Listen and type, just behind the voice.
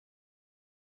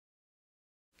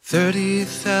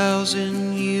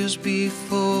30,000 years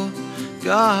before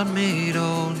God made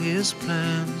all his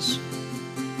plans,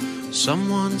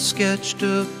 someone sketched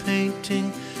a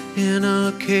painting in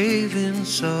a cave in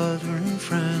southern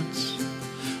France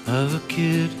of a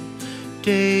kid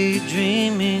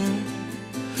daydreaming,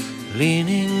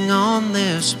 leaning on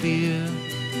their spear,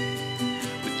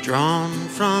 withdrawn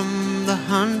from the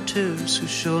hunters who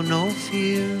show no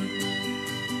fear.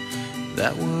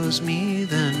 That was me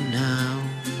then. Now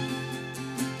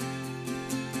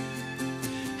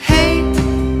hey,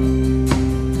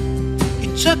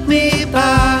 you took me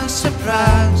by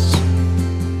surprise.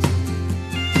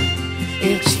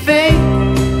 It's fate,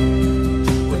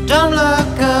 we're dumb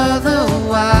like otherwise.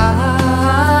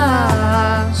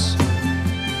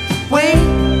 Wait,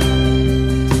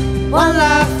 one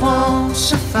life won't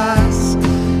suffice,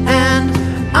 and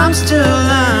I'm still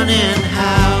learning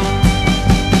how.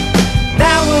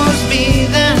 That was me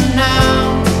then.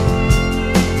 Now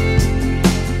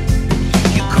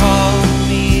you called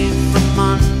me from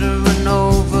under an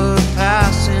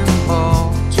overpass in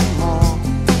Baltimore.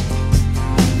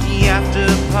 The after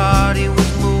party was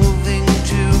moving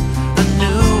to a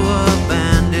new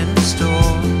abandoned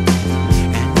store,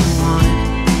 and you wanted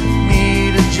me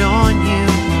to join you,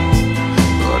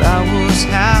 but I was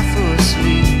half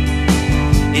asleep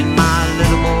in my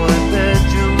little boy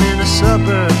bedroom in a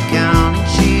suburb counting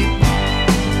sheep.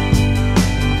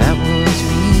 That was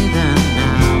me then.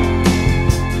 Now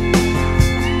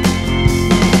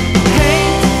hey,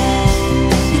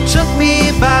 you took me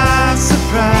by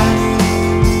surprise.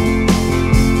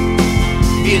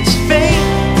 It's fate,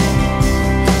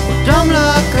 we're dumb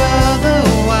like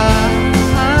otherwise.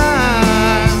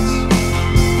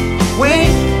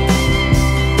 Wait,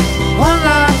 one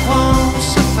life won't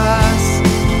suffice,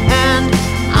 and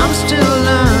I'm still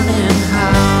learning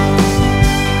how.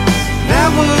 That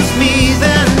was me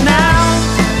then. Now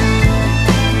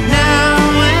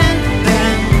and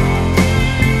then,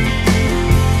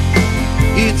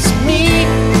 it's me,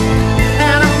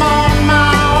 and I'm on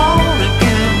my own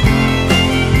again.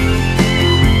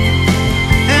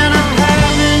 And I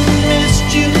haven't missed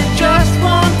you just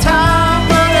one time,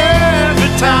 but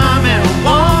every time at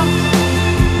once.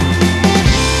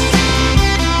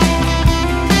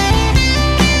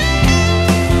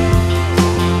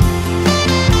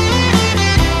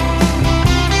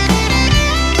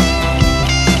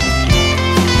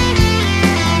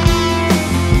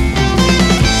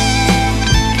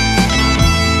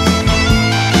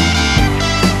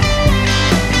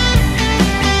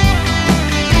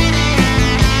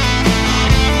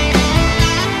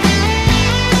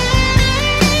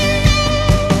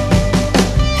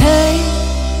 Hey,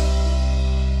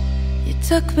 you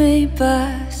took me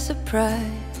by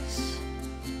surprise.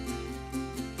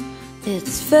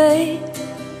 It's fate,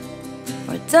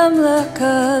 or dumb luck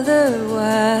otherwise.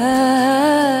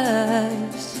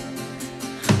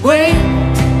 Wait,